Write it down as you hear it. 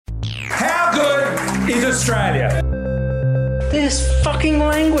is Australia. This fucking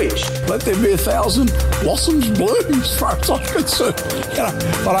language. Let there be 1,000 blossoms bloom as far as I'm concerned.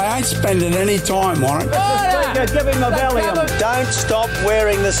 But I ain't spending any time on it. Give him a Valium. Don't stop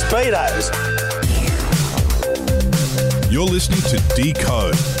wearing the Speedos. You're listening to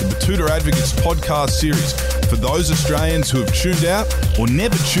Decode, the Batuta Advocates podcast series for those Australians who have tuned out or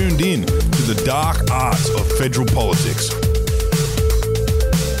never tuned in to the dark arts of federal politics.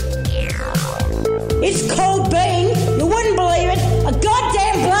 It's called being, you wouldn't believe it, a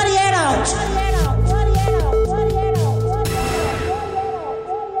goddamn bloody adult.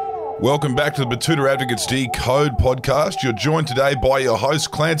 Welcome back to the Batuta Advocates Decode podcast. You're joined today by your hosts,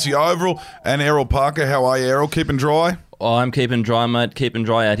 Clancy Overall and Errol Parker. How are you, Errol? Keeping dry? Oh, I'm keeping dry, mate. Keeping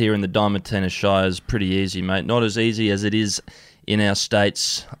dry out here in the Diamantina Shires. Pretty easy, mate. Not as easy as it is in our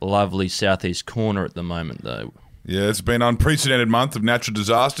state's lovely southeast corner at the moment, though. Yeah, it's been an unprecedented month of natural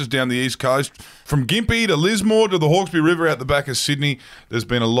disasters down the east coast. From Gympie to Lismore to the Hawkesbury River out the back of Sydney, there's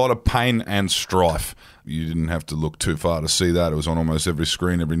been a lot of pain and strife. You didn't have to look too far to see that. It was on almost every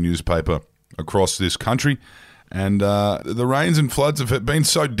screen, every newspaper across this country. And the rains and floods have been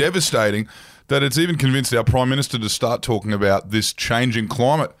so devastating that it's even convinced our Prime Minister to start talking about this changing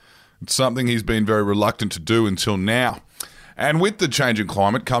climate. It's something he's been very reluctant to do until now. And with the changing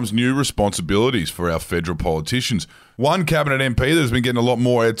climate comes new responsibilities for our federal politicians. One Cabinet MP that's been getting a lot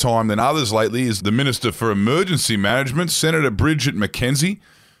more airtime than others lately is the Minister for Emergency Management, Senator Bridget McKenzie.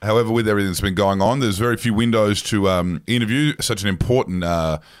 However, with everything that's been going on, there's very few windows to interview such an important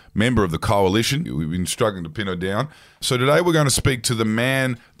member of the coalition. We've been struggling to pin her down. So today we're going to speak to the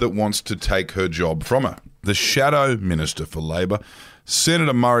man that wants to take her job from her, the Shadow Minister for Labor,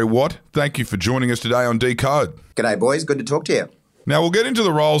 Senator Murray Watt. Thank you for joining us today on Decode. G'day, boys. Good to talk to you. Now, we'll get into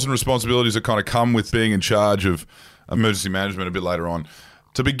the roles and responsibilities that kind of come with being in charge of emergency management a bit later on.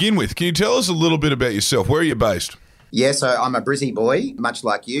 To begin with, can you tell us a little bit about yourself? Where are you based? Yeah, so I'm a Brizzy boy, much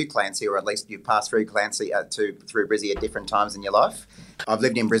like you, Clancy, or at least you've passed through Clancy through Brizzy at different times in your life. I've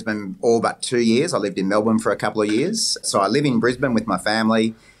lived in Brisbane all but 2 years. I lived in Melbourne for a couple of years. So I live in Brisbane with my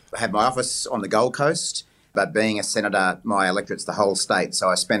family. I have my office on the Gold Coast, but being a senator, my electorate's the whole state. So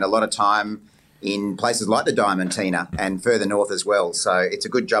I spend a lot of time in places like the Diamantina and further north as well. So it's a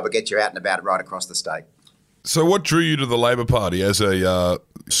good job. It gets you out and about right across the state. So what drew you to the Labor Party as a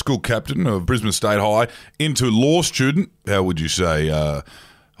school captain of Brisbane State High into law student? How would you say?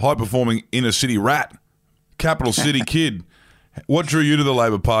 High-performing inner-city rat, capital city kid. What drew you to the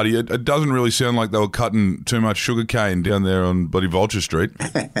Labor Party? It doesn't really sound like they were cutting too much sugarcane down there on bloody Vulture Street.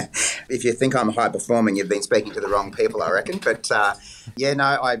 If you think I'm high-performing, you've been speaking to the wrong people, I reckon. But,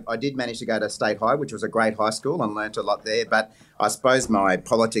 I did manage to go to State High, which was a great high school, and learnt a lot there. But I suppose my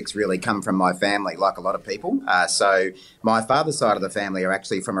politics really come from my family, like a lot of people. So my father's side of the family are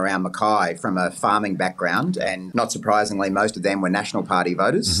actually from around Mackay, from a farming background. And not surprisingly, most of them were National Party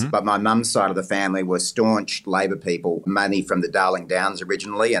voters. Mm-hmm. But my mum's side of the family were staunch Labor people, mainly from the Darling Downs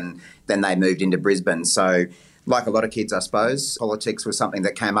originally, and then they moved into Brisbane. So like a lot of kids, I suppose, politics was something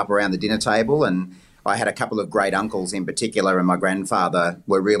that came up around the dinner table, and I had a couple of great uncles in particular, and my grandfather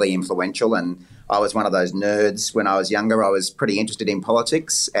were really influential, and I was one of those nerds when I was younger. I was pretty interested in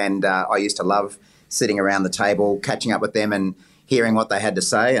politics, and I used to love sitting around the table, catching up with them and hearing what they had to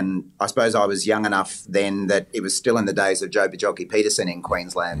say. And I suppose I was young enough then that it was still in the days of Joe Bajocki Peterson in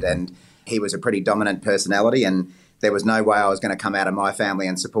Queensland, and he was a pretty dominant personality, and there was no way I was going to come out of my family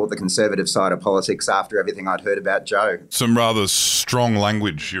and support the conservative side of politics after everything I'd heard about Joe. Some rather strong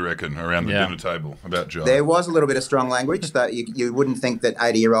language, you reckon, around the dinner table about Joe? There was a little bit of strong language. That you wouldn't think that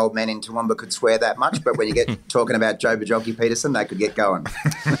 80-year-old men in Toowoomba could swear that much, but when you get talking about Joe Bajocki Peterson, they could get going.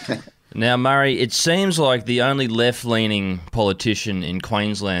 Now, Murray, it seems like the only left-leaning politician in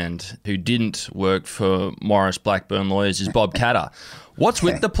Queensland who didn't work for Morris Blackburn Lawyers is Bob Katter. What's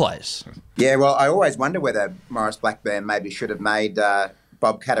with the place? Yeah, well, I always wonder whether Morris Blackburn maybe should have made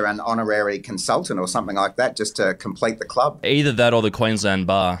Bob Katter an honorary consultant or something like that just to complete the club. Either that or the Queensland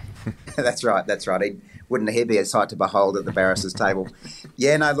Bar. That's right. Wouldn't he be a sight to behold at the barristers' table?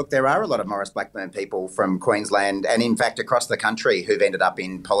 Yeah, no, look, there are a lot of Morris Blackburn people from Queensland and, in fact, across the country who've ended up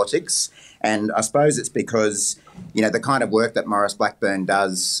in politics. And I suppose it's because, the kind of work that Morris Blackburn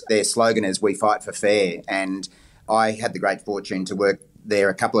does, their slogan is "We fight for fair." And I had the great fortune to work there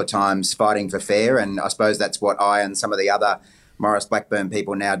a couple of times fighting for fair, and I suppose that's what I and some of the other Morris Blackburn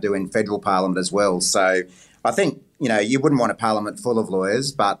people now do in federal parliament as well. So I think, you wouldn't want a parliament full of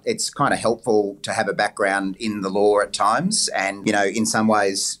lawyers, but it's kind of helpful to have a background in the law at times. And, in some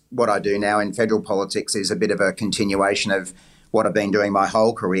ways, what I do now in federal politics is a bit of a continuation of what I've been doing my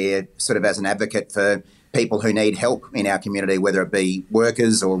whole career, sort of as an advocate for people who need help in our community, whether it be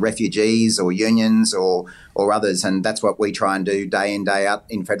workers or refugees or unions or others. And that's what we try and do day in, day out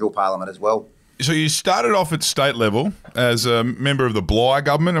in federal parliament as well. So you started off at state level as a member of the Bligh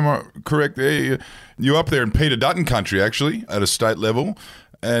government, am I correct there? You're up there in Peter Dutton country, actually, at a state level.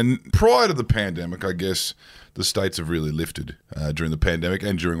 And prior to the pandemic, I guess the states have really lifted during the pandemic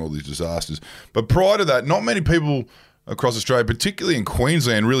and during all these disasters. But prior to that, not many people across Australia, particularly in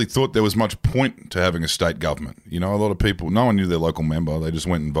Queensland, really thought there was much point to having a state government. You know, a lot of people, no one knew their local member. They just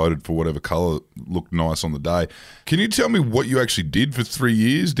went and voted for whatever colour looked nice on the day. Can you tell me what you actually did for 3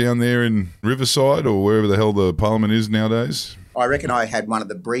 years down there in Riverside or wherever the hell the parliament is nowadays? I reckon I had one of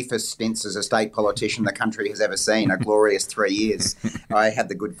the briefest stints as a state politician the country has ever seen, a glorious 3 years. I had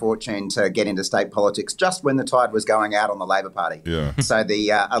the good fortune to get into state politics just when the tide was going out on the Labor Party. Yeah. So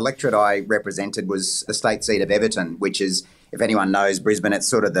the electorate I represented was the state seat of Everton, which is, if anyone knows Brisbane, it's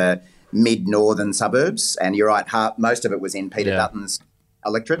sort of the mid-northern suburbs. And you're right, most of it was in Peter Dutton's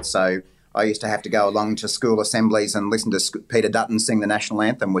electorate. So I used to have to go along to school assemblies and listen to Peter Dutton sing the national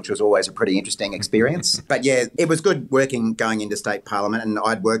anthem, which was always a pretty interesting experience. But yeah, it was good going into state parliament, and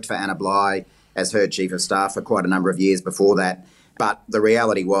I'd worked for Anna Bligh as her chief of staff for quite a number of years before that. But the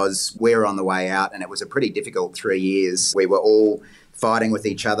reality was we were on the way out, and it was a pretty difficult 3 years. We were all fighting with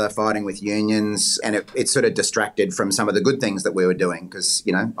each other, fighting with unions, and it sort of distracted from some of the good things that we were doing because,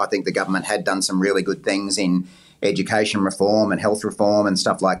 you know, I think the government had done some really good things in education reform and health reform and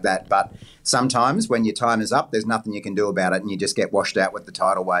stuff like that. But sometimes when your time is up, there's nothing you can do about it and you just get washed out with the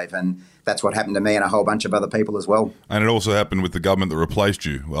tidal wave. And that's what happened to me and a whole bunch of other people as well. And it also happened with the government that replaced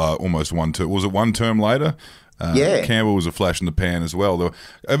you almost one term. Was it one term later? Yeah. Campbell was a flash in the pan as well. There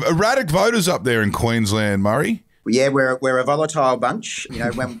were erratic voters up there in Queensland, Murray. Yeah, we're a volatile bunch. You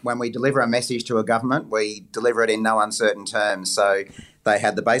know, when we deliver a message to a government, we deliver it in no uncertain terms. So they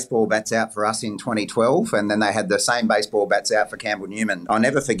had the baseball bats out for us in 2012, and then they had the same baseball bats out for Campbell Newman. I'll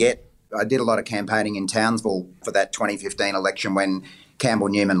never forget, I did a lot of campaigning in Townsville for that 2015 election when Campbell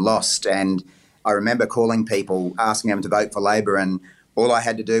Newman lost, and I remember calling people, asking them to vote for Labor, and all I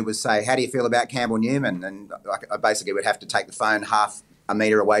had to do was say, how do you feel about Campbell Newman? And I basically would have to take the phone half a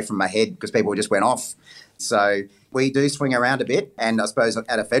metre away from my head because people just went off. So we do swing around a bit, and I suppose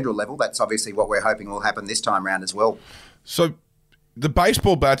at a federal level, that's obviously what we're hoping will happen this time round as well. So the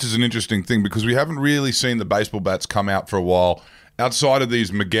baseball bats is an interesting thing because we haven't really seen the baseball bats come out for a while. Outside of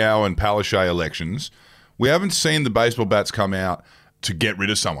these McGowan and Palaszczuk elections, we haven't seen the baseball bats come out to get rid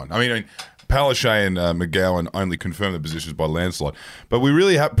of someone. I mean Palaszczuk and McGowan only confirmed their positions by landslide. But we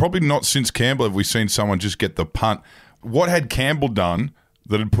really have, probably not since Campbell have we seen someone just get the punt. What had Campbell done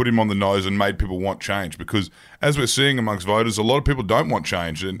that had put him on the nose and made people want change? Because as we're seeing amongst voters, a lot of people don't want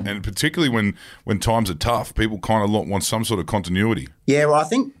change. And particularly when times are tough, people kind of want some sort of continuity. Yeah, well, I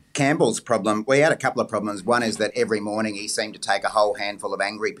think Campbell's problem, we had a couple of problems. One is that every morning he seemed to take a whole handful of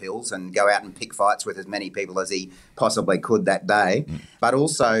angry pills and go out and pick fights with as many people as he possibly could that day. But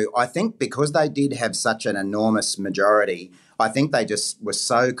also, I think because they did have such an enormous majority, I think they just were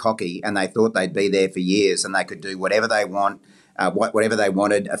so cocky and they thought they'd be there for years and they could do whatever they want. Whatever they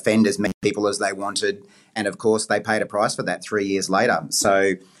wanted, offend as many people as they wanted. And, of course, they paid a price for that 3 years later.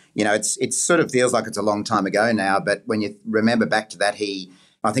 So, you know, it sort of feels like it's a long time ago now. But when you remember back to that,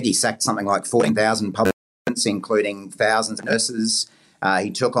 I think he sacked something like 14,000 public servants, including thousands of nurses.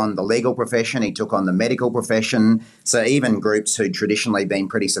 He took on the legal profession. He took on the medical profession. So even groups who'd traditionally been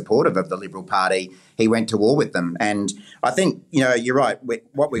pretty supportive of the Liberal Party, he went to war with them. And I think, you know, you're right.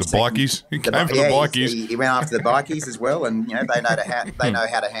 What we've seen, bikies. He came for the bikies. He went after the bikies as well, and you know they know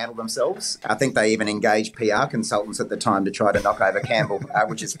how to handle themselves. I think they even engaged PR consultants at the time to try to knock over Campbell,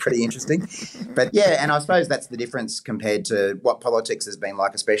 which is pretty interesting. But yeah, and I suppose that's the difference compared to what politics has been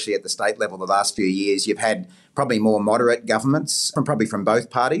like, especially at the state level the last few years. You've had probably more moderate governments from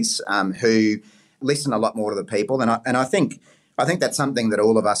both parties who listen a lot more to the people, and I think that's something that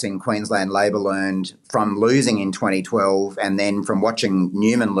all of us in Queensland Labor learned from losing in 2012 and then from watching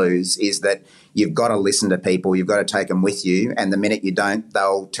Newman lose is that you've got to listen to people, you've got to take them with you, and the minute you don't,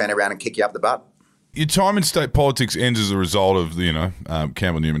 they'll turn around and kick you up the butt. Your time in state politics ends as a result of,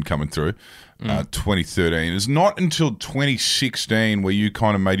 Campbell Newman coming through. 2013. It's not until 2016 where you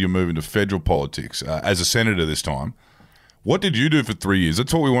kind of made your move into federal politics as a senator this time. What did you do for 3 years?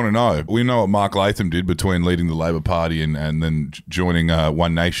 That's what we want to know. We know what Mark Latham did between leading the Labor Party and then joining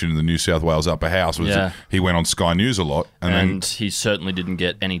One Nation in the New South Wales Upper House. He went on Sky News a lot. And he certainly didn't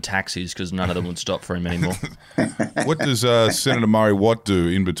get any taxis because none of them would stop for him anymore. What does Senator Murray Watt do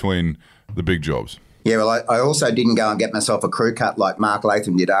in between the big jobs? Yeah, well, I also didn't go and get myself a crew cut like Mark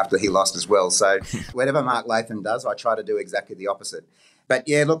Latham did after he lost as well. So whatever Mark Latham does, I try to do exactly the opposite. But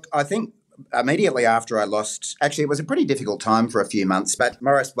yeah, look, I think immediately after I lost, actually, it was a pretty difficult time for a few months, but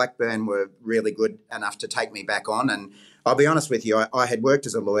Morris Blackburn were really good enough to take me back on. And I'll be honest with you, I had worked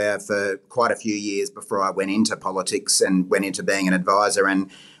as a lawyer for quite a few years before I went into politics and went into being an advisor. And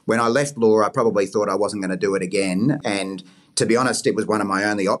when I left law, I probably thought I wasn't going to do it again. And to be honest, it was one of my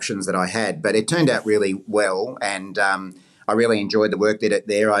only options that I had, but it turned out really well. And I really enjoyed the work that it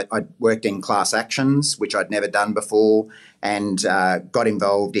there. I worked in class actions, which I'd never done before, and got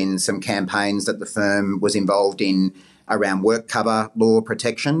involved in some campaigns that the firm was involved in around work cover law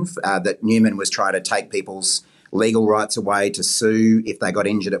protection, that Newman was trying to take people's legal rights away to sue if they got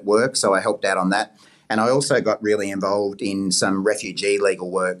injured at work. So I helped out on that. And I also got really involved in some refugee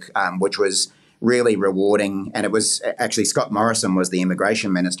legal work, which was really rewarding. And it was actually Scott Morrison was the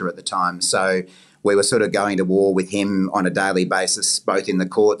immigration minister at the time. So we were sort of going to war with him on a daily basis, both in the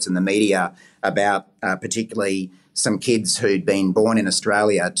courts and the media, about particularly some kids who'd been born in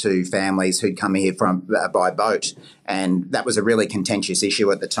Australia to families who'd come here from by boat. And that was a really contentious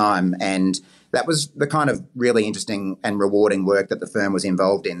issue at the time. And that was the kind of really interesting and rewarding work that the firm was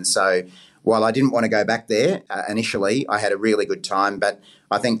involved in. So while I didn't want to go back there initially, I had a really good time. But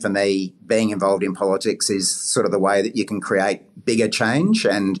I think for me, being involved in politics is sort of the way that you can create bigger change.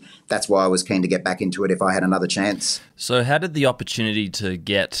 And that's why I was keen to get back into it if I had another chance. So how did the opportunity to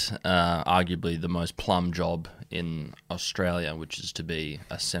get arguably the most plum job in Australia, which is to be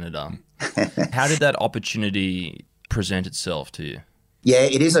a senator, how did that opportunity present itself to you? Yeah,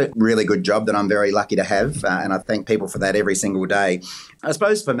 it is a really good job that I'm very lucky to have, and I thank people for that every single day. I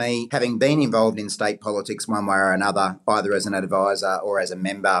suppose for me, having been involved in state politics one way or another, either as an advisor or as a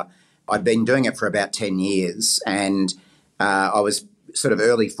member, I'd been doing it for about 10 years, and I was sort of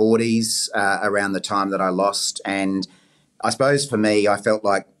early 40s around the time that I lost. And I suppose for me, I felt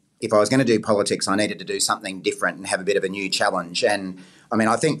like if I was going to do politics, I needed to do something different and have a bit of a new challenge. And I mean,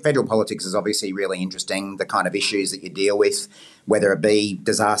 I think federal politics is obviously really interesting, the kind of issues that you deal with, whether it be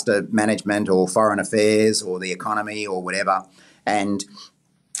disaster management or foreign affairs or the economy or whatever. And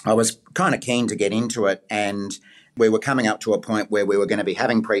I was kind of keen to get into it. And we were coming up to a point where we were going to be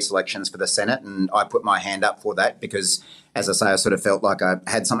having pre-selections for the Senate. And I put my hand up for that because, as I say, I sort of felt like I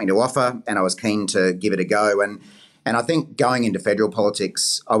had something to offer and I was keen to give it a go. And I think going into federal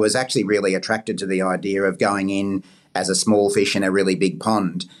politics, I was actually really attracted to the idea of going in as a small fish in a really big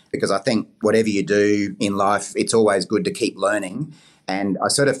pond, because I think whatever you do in life, it's always good to keep learning. And I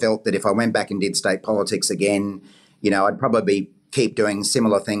sort of felt that if I went back and did state politics again, you know, I'd probably keep doing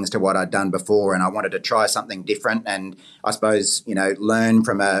similar things to what I'd done before, and I wanted to try something different and I suppose, you know, learn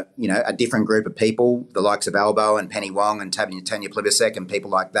from a different group of people, the likes of Albo and Penny Wong and Tanya Plibersek and people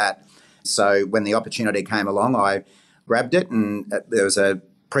like that. So when the opportunity came along, I grabbed it, and there was a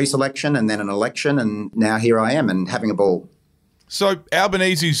pre-selection and then an election, and now here I am and having a ball. So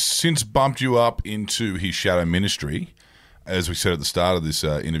Albanese's since bumped you up into his shadow ministry. As we said at the start of this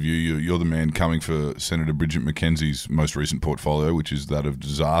interview, you're the man coming for Senator Bridget McKenzie's most recent portfolio, which is that of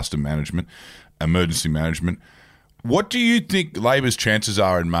disaster management, emergency management. What do you think Labor's chances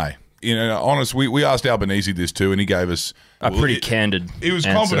are in May? You know, honest, we asked Albanese this too, and he gave us a pretty candid He was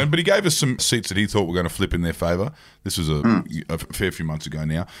answer. confident, but he gave us some seats that he thought were going to flip in their favour. This was a fair few months ago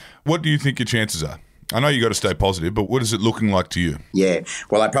now. What do you think your chances are? I know you got to stay positive, but what is it looking like to you? Yeah,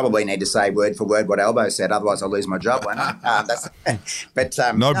 well, I probably need to say word for word what Albo said, otherwise I'll lose my job, won't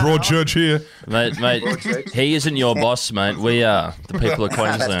I? No broad church here. Mate, he isn't your boss, mate. We are the people of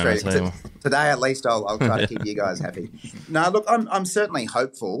Queensland. That's I true. tell you. Today, at least, I'll try to keep you guys happy. No, look, I'm certainly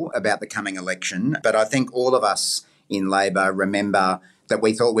hopeful about the coming election, but I think all of us in Labor remember that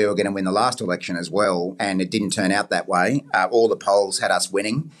we thought we were going to win the last election as well, and it didn't turn out that way. All the polls had us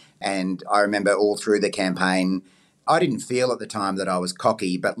winning, and I remember all through the campaign, I didn't feel at the time that I was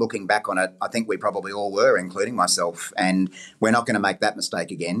cocky, but looking back on it, I think we probably all were, including myself, and we're not going to make that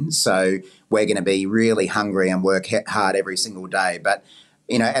mistake again. So we're going to be really hungry and work hard every single day. But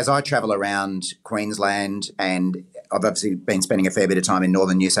you know, as I travel around Queensland, and I've obviously been spending a fair bit of time in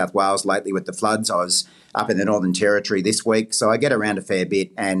northern New South Wales lately with the floods. I was up in the Northern Territory this week, so I get around a fair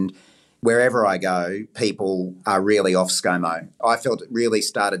bit, and wherever I go, people are really off ScoMo. I felt it really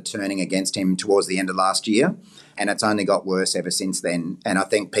started turning against him towards the end of last year, and it's only got worse ever since then. And I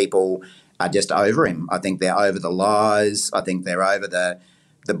think people are just over him. I think they're over the lies. I think they're over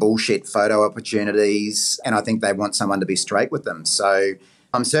the bullshit photo opportunities, and I think they want someone to be straight with them. So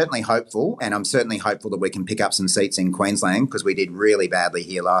I'm certainly hopeful, and I'm certainly hopeful that we can pick up some seats in Queensland because we did really badly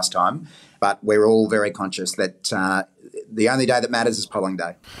here last time. But we're all very conscious that the only day that matters is polling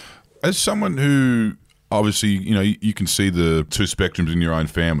day. As someone who obviously, you know, you can see the two spectrums in your own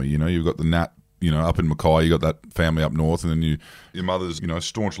family. You know, you've got the Nat up in Mackay, you got that family up north, and then your mother's,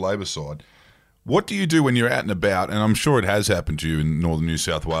 staunch Labor side. What do you do when you're out and about, and I'm sure it has happened to you in northern New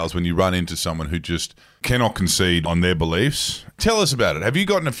South Wales, when you run into someone who just cannot concede on their beliefs? Tell us about it. Have you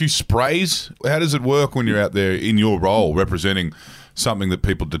gotten a few sprays? How does it work when you're out there in your role representing something that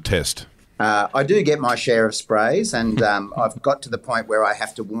people detest? I do get my share of sprays, and I've got to the point where I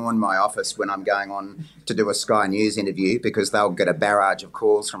have to warn my office when I'm going on to do a Sky News interview, because they'll get a barrage of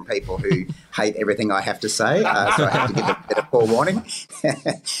calls from people who hate everything I have to say. So I have to give a bit of forewarning.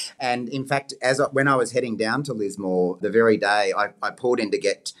 And in fact, when I was heading down to Lismore, the very day I pulled in to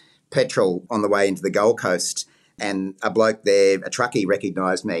get petrol on the way into the Gold Coast, and a bloke there, a truckie,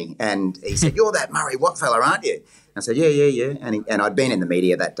 recognised me, and he said, "You're that Murray Watt fella, aren't you?" I said, yeah. And I'd been in the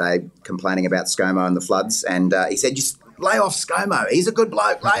media that day complaining about ScoMo and the floods. And he said, just lay off ScoMo. He's a good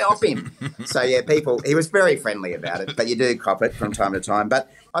bloke. Lay off him. So, yeah, he was very friendly about it. But you do cop it from time to time.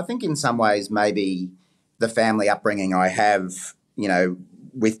 But I think in some ways maybe the family upbringing I have,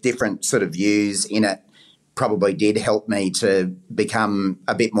 with different sort of views in it, probably did help me to become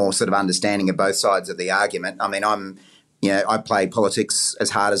a bit more sort of understanding of both sides of the argument. I mean, I play politics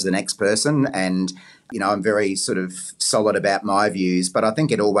as hard as the next person, and I'm very sort of solid about my views, but I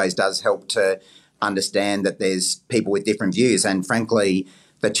think it always does help to understand that there's people with different views. And frankly,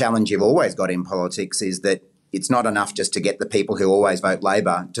 the challenge you've always got in politics is that it's not enough just to get the people who always vote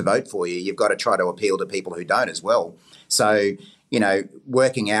Labor to vote for you. You've got to try to appeal to people who don't as well. So,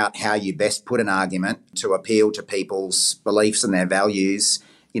 working out how you best put an argument to appeal to people's beliefs and their values,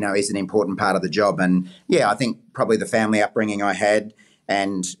 is an important part of the job. And yeah, I think probably the family upbringing I had,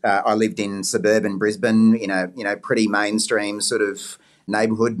 and I lived in suburban Brisbane, pretty mainstream sort of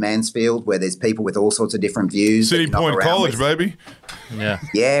neighbourhood, Mansfield, where there's people with all sorts of different views. City Point College, baby. Yeah.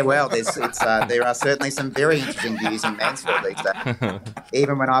 Yeah, well, there are certainly some very interesting views in Mansfield these days.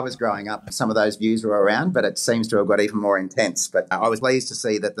 Even when I was growing up, some of those views were around, but it seems to have got even more intense. But I was pleased to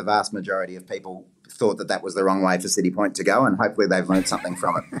see that the vast majority of people thought that was the wrong way for City Point to go, and hopefully they've learned something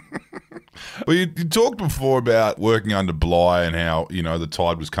from it. Well, you talked before about working under Bligh and how, the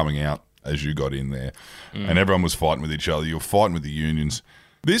tide was coming out as you got in there and everyone was fighting with each other. You were fighting with the unions.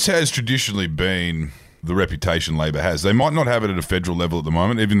 This has traditionally been the reputation Labor has. They might not have it at a federal level at the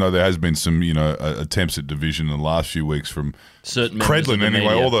moment, even though there has been some, attempts at division in the last few weeks from certain Credlin anyway.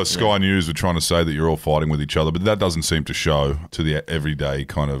 Media. All the Sky News are trying to say that you're all fighting with each other, but that doesn't seem to show to the everyday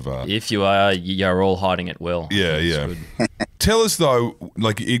kind of... if you are, you're all hiding it well. Yeah. Tell us, though,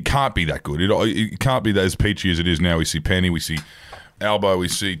 it can't be that good. It can't be as peachy as it is now. We see Penny, we see Albo, we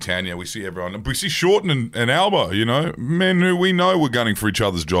see Tanya, we see everyone. We see Shorten and Albo, men who we know were gunning for each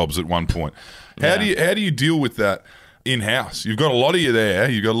other's jobs at one point. How do you deal with that in-house? You've got a lot of you there.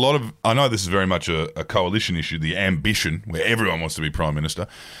 You've got a lot of... I know this is very much a coalition issue, the ambition, where everyone wants to be Prime Minister,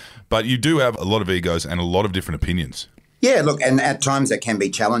 but you do have a lot of egos and a lot of different opinions. Yeah, look, and at times it can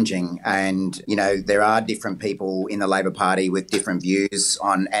be challenging, and, there are different people in the Labor Party with different views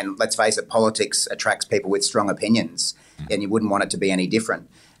on, and let's face it, politics attracts people with strong opinions, and you wouldn't want it to be any different.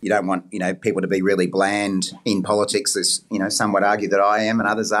 You don't want, people to be really bland in politics, as, some would argue that I am and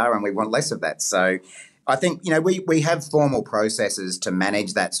others are, and we want less of that. So I think, we have formal processes to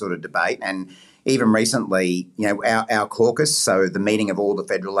manage that sort of debate, and even recently, our caucus, so the meeting of all the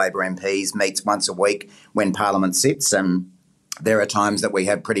federal Labor MPs, meets once a week when Parliament sits, and there are times that we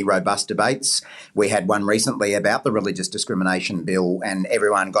have pretty robust debates. We had one recently about the religious discrimination bill, and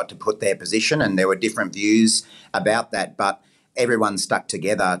everyone got to put their position, and there were different views about that, but everyone stuck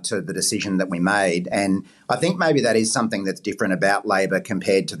together to the decision that we made. And I think maybe that is something that's different about Labor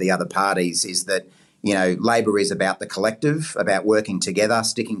compared to the other parties, is that, Labor is about the collective, about working together,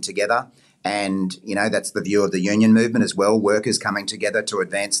 sticking together. And, that's the view of the union movement as well, workers coming together to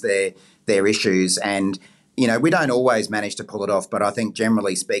advance their issues. And, we don't always manage to pull it off, but I think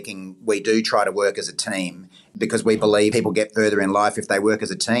generally speaking, we do try to work as a team, because we believe people get further in life if they work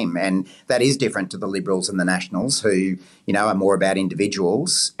as a team. And that is different to the Liberals and the Nationals, who, are more about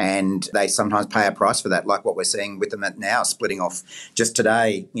individuals, and they sometimes pay a price for that, like what we're seeing with them now, splitting off. Just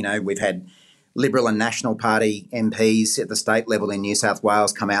today, we've had Liberal and National Party MPs at the state level in New South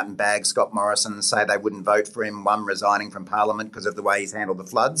Wales come out and bag Scott Morrison and say they wouldn't vote for him, one resigning from Parliament because of the way he's handled the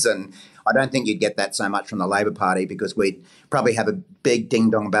floods. And I don't think you'd get that so much from the Labor Party, because we'd probably have a big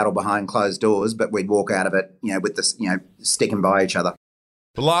ding-dong battle behind closed doors, but we'd walk out of it, with this, sticking by each other.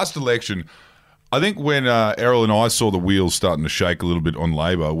 The last election, I think when Errol and I saw the wheels starting to shake a little bit on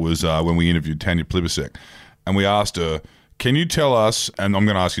Labor was when we interviewed Tanya Plibersek, and we asked her, can you tell us, and I'm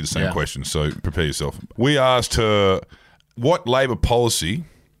going to ask you the same question, so prepare yourself. We asked her what Labor policy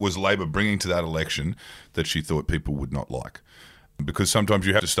was Labor bringing to that election that she thought people would not like. because sometimes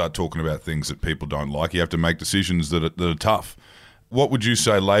you have to start talking about things that people don't like. You have to make decisions that are tough. What would you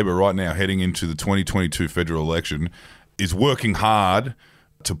say Labor right now, heading into the 2022 federal election, is working hard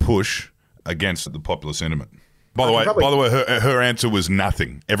to push against the popular sentiment? By the way, her answer was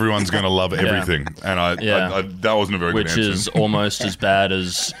nothing. Everyone's going to love everything, and I that wasn't a very good answer. Which is almost as bad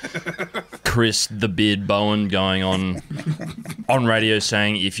as Chris the Beard Bowen going on radio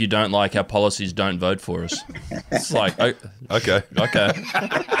saying, "If you don't like our policies, don't vote for us." It's like, okay.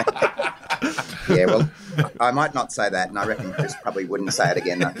 Yeah, well, I might not say that, and I reckon Chris probably wouldn't say it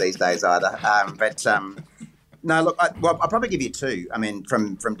again these days either. No, look, I'll probably give you two. I mean,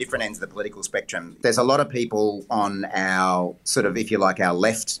 from different ends of the political spectrum, there's a lot of people on our sort of, if you like, our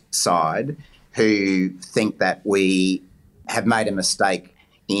left side who think that we have made a mistake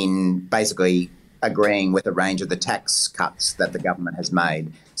in basically agreeing with a range of the tax cuts that the government has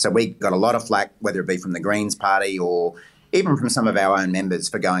made. So we got a lot of flack, whether it be from the Greens Party or even from some of our own members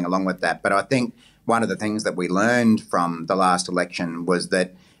for going along with that. But I think one of the things that we learned from the last election was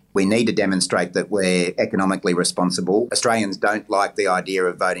that we need to demonstrate that we're economically responsible. Australians don't like the idea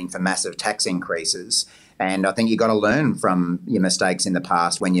of voting for massive tax increases. And I think you've got to learn from your mistakes in the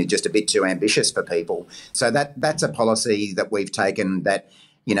past when you're just a bit too ambitious for people. So that's a policy that we've taken that,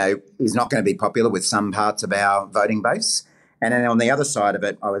 you know, is not going to be popular with some parts of our voting base. And then on the other side of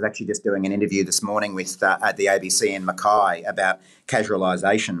it, I was actually just doing an interview this morning with at the ABC in Mackay about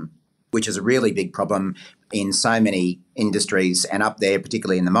casualisation, which is a really big problem in so many industries and up there,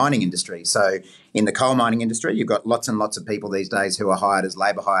 particularly in the mining industry. So in the coal mining industry, you've got lots and lots of people these days who are hired as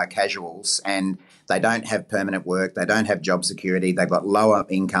labour hire casuals, and they don't have permanent work, they don't have job security, they've got lower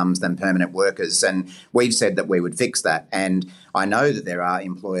incomes than permanent workers. And we've said that we would fix that. And I know that there are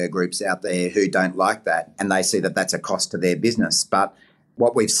employer groups out there who don't like that, and they see that that's a cost to their business. But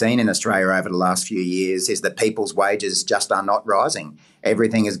what we've seen in Australia over the last few years is that people's wages just are not rising.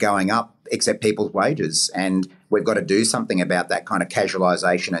 Everything is going up except people's wages. And we've got to do something about that kind of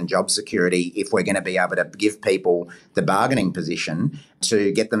casualisation and job security if we're going to be able to give people the bargaining position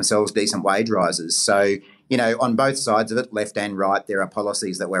to get themselves decent wage rises. So, you know, on both sides of it, left and right, there are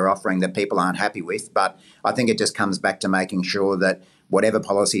policies that we're offering that people aren't happy with. But I think it just comes back to making sure that whatever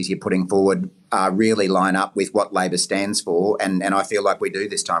policies you're putting forward really line up with what Labor stands for. And I feel like we do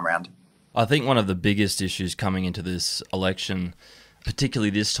this time around. I think one of the biggest issues coming into this election, particularly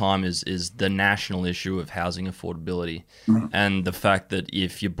this time, is the national issue of housing affordability. Mm-hmm. And the fact that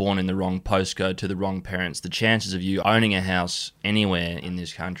if you're born in the wrong postcode to the wrong parents, the chances of you owning a house anywhere in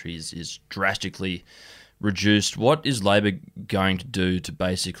this country is drastically reduced. What is Labor going to do to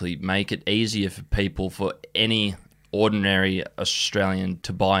basically make it easier for people, for any ordinary Australian,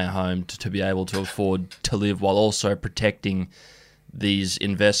 to buy a home, to be able to afford to live, while also protecting these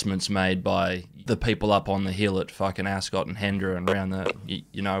investments made by the people up on the hill at fucking Ascot and Hendra and around the,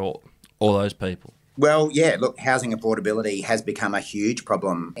 you know, all those people? Well, yeah, look, housing affordability has become a huge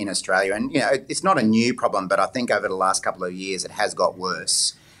problem in Australia. And, you know, it's not a new problem, but I think over the last couple of years it has got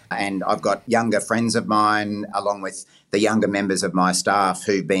worse. And I've got younger friends of mine, along with the younger members of my staff,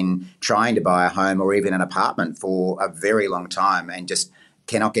 who've been trying to buy a home or even an apartment for a very long time and just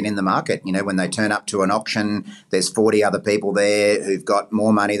cannot get in the market. You know, when they turn up to an auction, there's 40 other people there who've got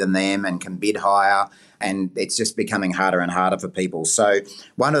more money than them and can bid higher, and it's just becoming harder and harder for people. So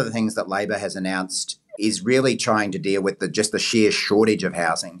one of the things that Labor has announced is really trying to deal with just the sheer shortage of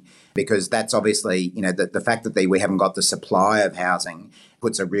housing, because that's obviously, you know, the fact that we haven't got the supply of housing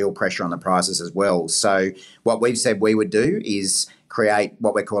puts a real pressure on the prices as well. So what we've said we would do is create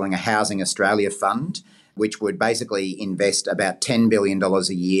what we're calling a Housing Australia Fund, which would basically invest about $10 billion a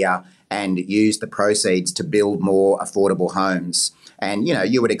year and use the proceeds to build more affordable homes. And, you know,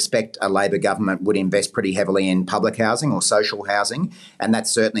 you would expect a Labor government would invest pretty heavily in public housing or social housing, and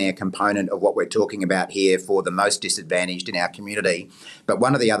that's certainly a component of what we're talking about here for the most disadvantaged in our community. But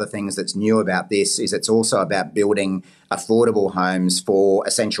one of the other things that's new about this is it's also about building affordable homes for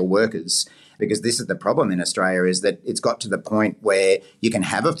essential workers, because this is the problem in Australia, is that it's got to the point where you can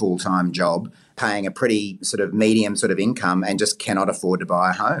have a full-time job paying a pretty sort of medium sort of income and just cannot afford to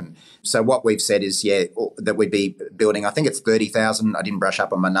buy a home. So what we've said is, that we'd be building, I think it's 30,000, I didn't brush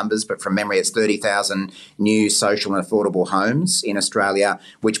up on my numbers, but from memory it's 30,000 new social and affordable homes in Australia,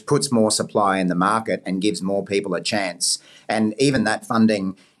 which puts more supply in the market and gives more people a chance. And even that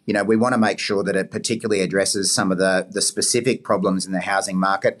funding, you know, we want to make sure that it particularly addresses some of the specific problems in the housing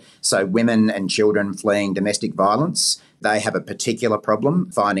market. So women and children fleeing domestic violence, they have a particular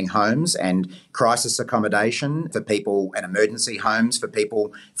problem finding homes, and crisis accommodation for people and emergency homes for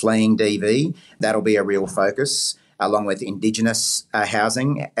people fleeing DV. That'll be a real focus. along with Indigenous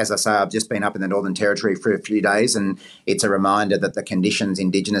housing. As I say, I've just been up in the Northern Territory for a few days, and it's a reminder that the conditions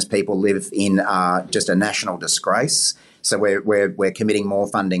Indigenous people live in are just a national disgrace. So we're committing more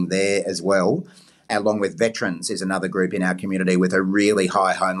funding there as well. Along with veterans is another group in our community with a really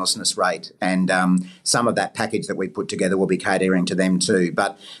high homelessness rate. And some of that package that we put together will be catering to them too.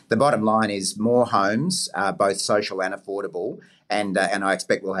 But the bottom line is more homes, both social and affordable. And I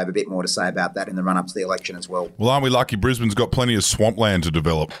expect we'll have a bit more to say about that in the run-up to the election as well. Well, aren't we lucky Brisbane's got plenty of swampland to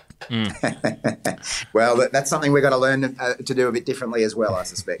develop? Well, that's something we've got to learn to do a bit differently as well, I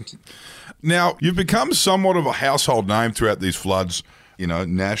suspect. Now, you've become somewhat of a household name throughout these floods,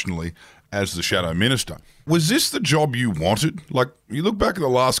 nationally, as the Shadow Minister. Was this the job you wanted? Like, you look back at the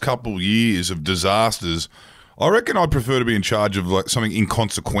last couple of years of disasters, I reckon I'd prefer to be in charge of like something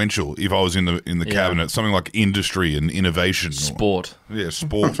inconsequential if I was in the cabinet, something like industry and innovation. Sport.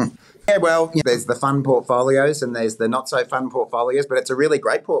 Sport. Yeah, well, there's the fun portfolios and there's the not so fun portfolios, but it's a really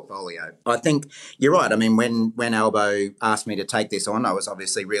great portfolio. I think you're right. I mean, when Albo asked me to take this on, I was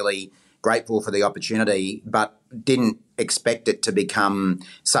obviously really grateful for the opportunity, but didn't expect it to become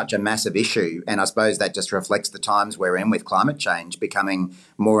such a massive issue. And I suppose that just reflects the times we're in with climate change becoming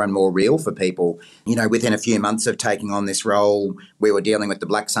more and more real for people. Within a few months of taking on this role, we were dealing with the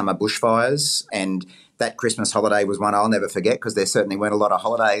Black Summer bushfires, and that Christmas holiday was one I'll never forget because there certainly weren't a lot of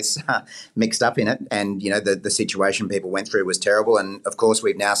holidays mixed up in it. And, the situation people went through was terrible. And, of course,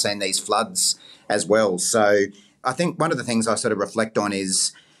 we've now seen these floods as well. So I think one of the things I sort of reflect on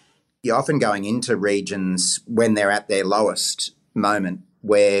is you're often going into regions when they're at their lowest moment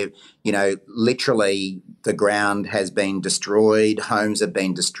where, literally the ground has been destroyed, homes have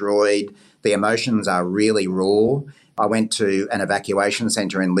been destroyed, the emotions are really raw. I went to an evacuation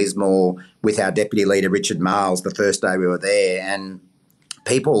centre in Lismore with our Deputy Leader, Richard Miles, the first day we were there, and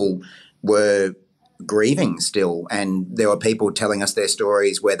people were grieving still, and there were people telling us their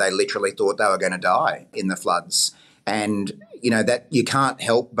stories where they literally thought they were going to die in the floods. And, that you can't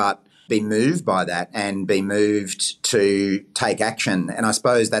help but be moved by that and be moved to take action. And I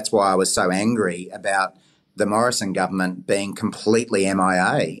suppose that's why I was so angry about the Morrison government being completely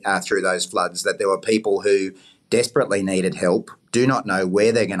MIA through those floods, that there were people who desperately needed help, do not know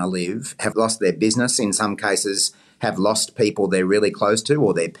where they're going to live, have lost their business, in some cases have lost people they're really close to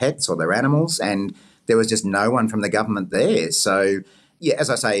or their pets or their animals, and there was just no one from the government there. So, yeah, as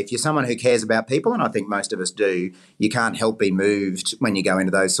I say, if you're someone who cares about people, and I think most of us do, you can't help be moved when you go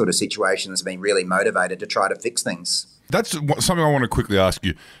into those sort of situations, being really motivated to try to fix things. That's something I want to quickly ask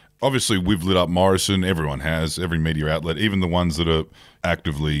you. Obviously, we've lit up Morrison. Everyone has, every media outlet, even the ones that are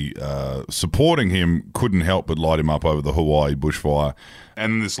actively supporting him couldn't help but light him up over the Hawaii bushfire.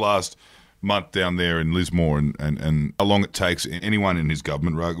 And this last month down there in Lismore and how long it takes anyone in his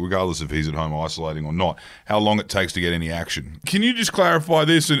government, regardless if he's at home isolating or not, how long it takes to get any action. Can you just clarify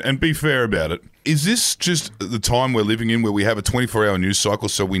this and be fair about it? Is this just the time we're living in where we have a 24-hour news cycle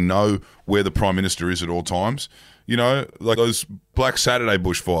so we know where the Prime Minister is at all times? Like those Black Saturday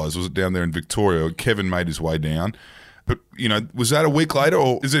bushfires, was it down there in Victoria? Kevin made his way down. But, was that a week later?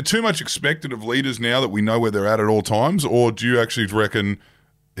 Or is there too much expected of leaders now that we know where they're at all times? Or do you actually reckon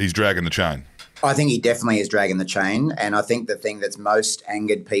he's dragging the chain? I think he definitely is dragging the chain. And I think the thing that's most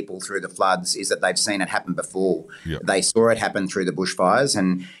angered people through the floods is that they've seen it happen before. Yep. They saw it happen through the bushfires,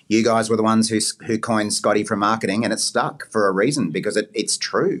 and you guys were the ones who coined Scotty from marketing, and it stuck for a reason because it's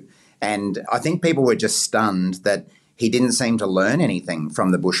true. And I think people were just stunned that he didn't seem to learn anything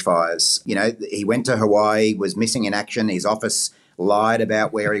from the bushfires. He went to Hawaii, was missing in action. His office lied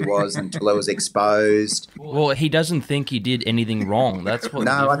about where he was until it was exposed. Well, he doesn't think he did anything wrong. That's what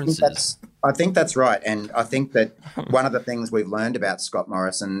the difference is. I think that's right. And I think that one of the things we've learned about Scott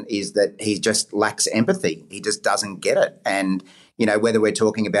Morrison is that he just lacks empathy. He just doesn't get it. And, whether we're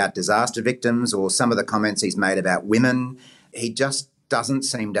talking about disaster victims or some of the comments he's made about women, he just doesn't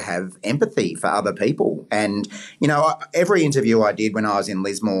seem to have empathy for other people. And, every interview I did when I was in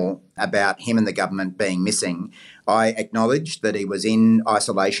Lismore about him and the government being missing, I acknowledged that he was in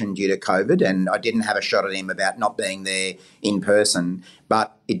isolation due to COVID, and I didn't have a shot at him about not being there in person.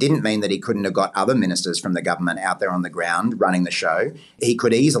 But it didn't mean that he couldn't have got other ministers from the government out there on the ground running the show. He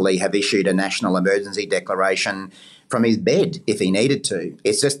could easily have issued a national emergency declaration from his bed if he needed to.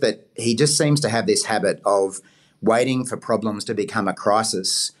 It's just that he just seems to have this habit of waiting for problems to become a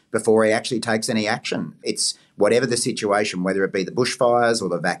crisis before he actually takes any action. It's whatever the situation, whether it be the bushfires or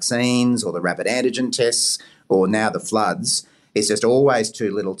the vaccines or the rapid antigen tests or now the floods, it's just always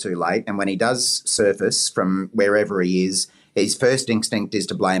too little too late. And when he does surface from wherever he is, his first instinct is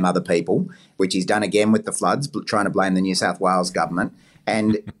to blame other people, which he's done again with the floods, trying to blame the New South Wales government.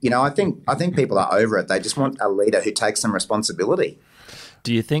 And, I think people are over it. They just want a leader who takes some responsibility.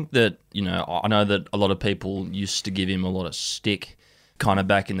 Do you think that, I know that a lot of people used to give him a lot of stick kind of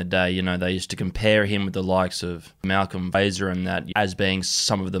back in the day, they used to compare him with the likes of Malcolm Fraser and that as being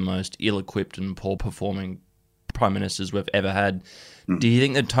some of the most ill-equipped and poor-performing prime ministers we've ever had. Do you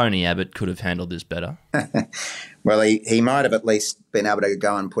think that Tony Abbott could have handled this better? Well, he might have at least been able to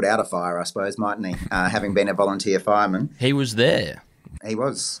go and put out a fire, I suppose, mightn't he? Having been a volunteer fireman. He was there. He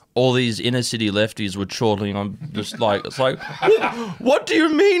was. All these inner city lefties were chortling on, just like, it's like, what do you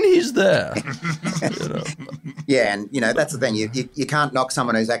mean he's there? Yeah, and, that's the thing. You can't knock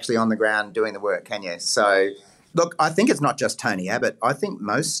someone who's actually on the ground doing the work, can you? So, look, I think it's not just Tony Abbott. I think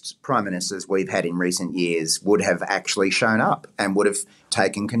most prime ministers we've had in recent years would have actually shown up and would have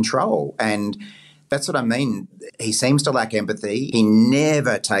taken control. And that's what I mean. He seems to lack empathy. He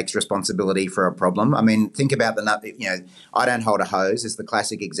never takes responsibility for a problem. I mean, think about I don't hold a hose is the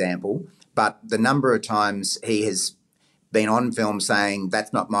classic example, but the number of times he has been on film saying,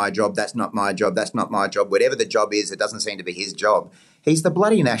 that's not my job, that's not my job, that's not my job. Whatever the job is, it doesn't seem to be his job. He's the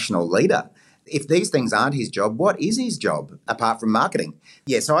bloody national leader. If these things aren't his job, what is his job apart from marketing?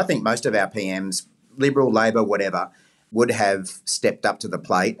 Yeah, so I think most of our PMs, Liberal, Labor, whatever, would have stepped up to the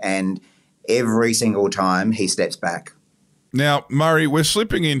plate, and every single time he steps back. Now, Murray, we're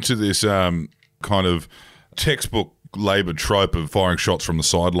slipping into this kind of textbook Labor trope of firing shots from the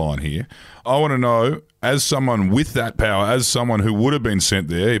sideline here. I want to know, as someone with that power, as someone who would have been sent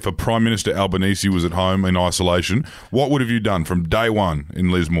there, if a Prime Minister Albanese was at home in isolation, what would have you done from day one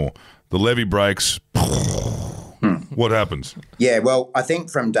in Lismore? The levee breaks. What happens? Yeah, well, I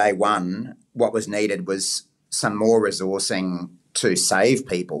think from day one, what was needed was some more resourcing to save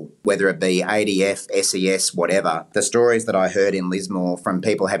people, whether it be ADF, SES, whatever. The stories that I heard in Lismore from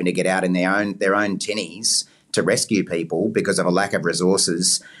people having to get out in their own tinnies to rescue people because of a lack of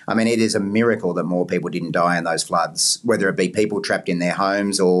resources. I mean, it is a miracle that more people didn't die in those floods, whether it be people trapped in their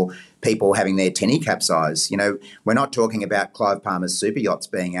homes or people having their tinny capsize. We're not talking about Clive Palmer's super yachts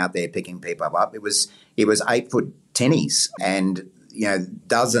being out there picking people up. It was 8-foot tinnies, and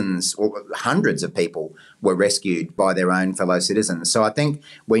dozens or hundreds of people were rescued by their own fellow citizens. So I think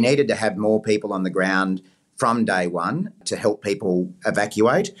we needed to have more people on the ground from day one to help people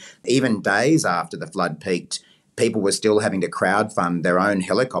evacuate. Even days after the flood peaked, people were still having to crowdfund their own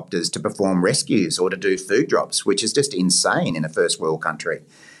helicopters to perform rescues or to do food drops, which is just insane in a first world country.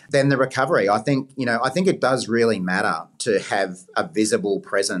 Then the recovery, I think it does really matter to have a visible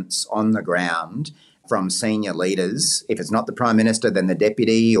presence on the ground from senior leaders. If it's not the Prime Minister, then the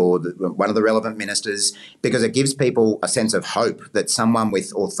Deputy or one of the relevant ministers, because it gives people a sense of hope that someone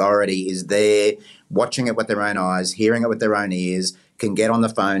with authority is there, watching it with their own eyes, hearing it with their own ears, can get on the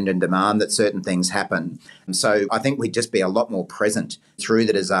phone and demand that certain things happen. And so I think we'd just be a lot more present through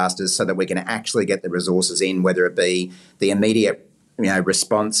the disasters so that we can actually get the resources in, whether it be the immediate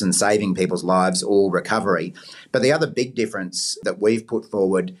response and saving people's lives or recovery. But the other big difference that we've put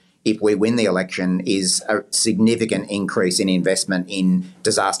forward if we win the election is a significant increase in investment in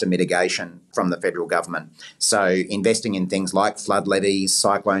disaster mitigation from the federal government. So investing in things like flood levees,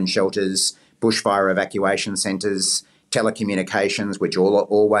 cyclone shelters, bushfire evacuation centres, telecommunications, which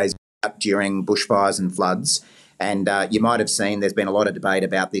always up during bushfires and floods. And you might have seen there's been a lot of debate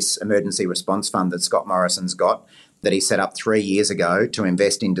about this emergency response fund that Scott Morrison's got, that he set up 3 years ago to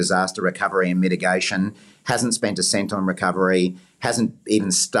invest in disaster recovery and mitigation, hasn't spent a cent on recovery, hasn't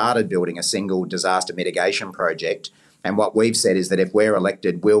even started building a single disaster mitigation project. And what we've said is that if we're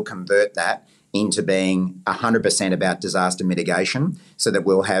elected, we'll convert that into being 100% about disaster mitigation, so that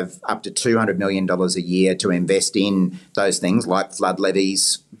we'll have up to $200 million a year to invest in those things like flood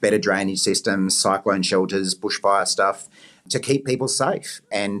levees, better drainage systems, cyclone shelters, bushfire stuff, to keep people safe.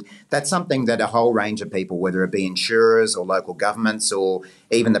 And that's something that a whole range of people, whether it be insurers or local governments or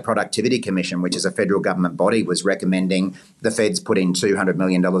even the Productivity Commission, which is a federal government body, was recommending the feds put in $200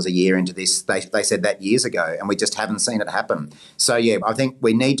 million a year into this. They said that years ago, and we just haven't seen it happen. So, yeah, I think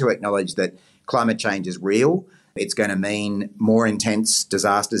we need to acknowledge that climate change is real. It's going to mean more intense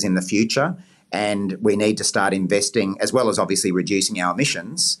disasters in the future, and we need to start investing, as well as obviously reducing our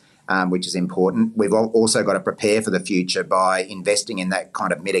emissions, which is important. We've also got to prepare for the future by investing in that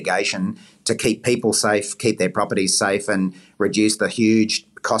kind of mitigation to keep people safe, keep their properties safe, and reduce the huge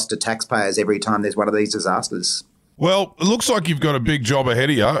cost to taxpayers every time there's one of these disasters. Well, it looks like you've got a big job ahead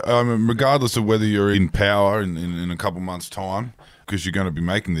of you, regardless of whether you're in power in a couple of months' time, because you're going to be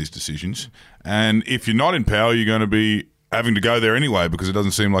making these decisions. And if you're not in power, you're going to be having to go there anyway, because it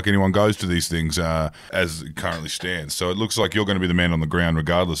doesn't seem like anyone goes to these things as it currently stands. So it looks like you're going to be the man on the ground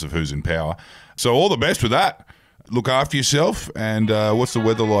regardless of who's in power. So all the best with that. look after yourself. And what's the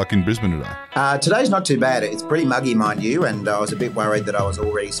weather like in Brisbane today? Today's not too bad. It's pretty muggy, mind you, and I was a bit worried that I was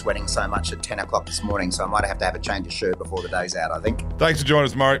already sweating so much at 10 o'clock this morning, so I might have to have a change of shirt before the day's out, I think. Thanks for joining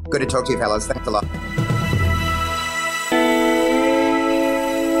us, Murray. Good to talk to you, fellas. Thanks a lot.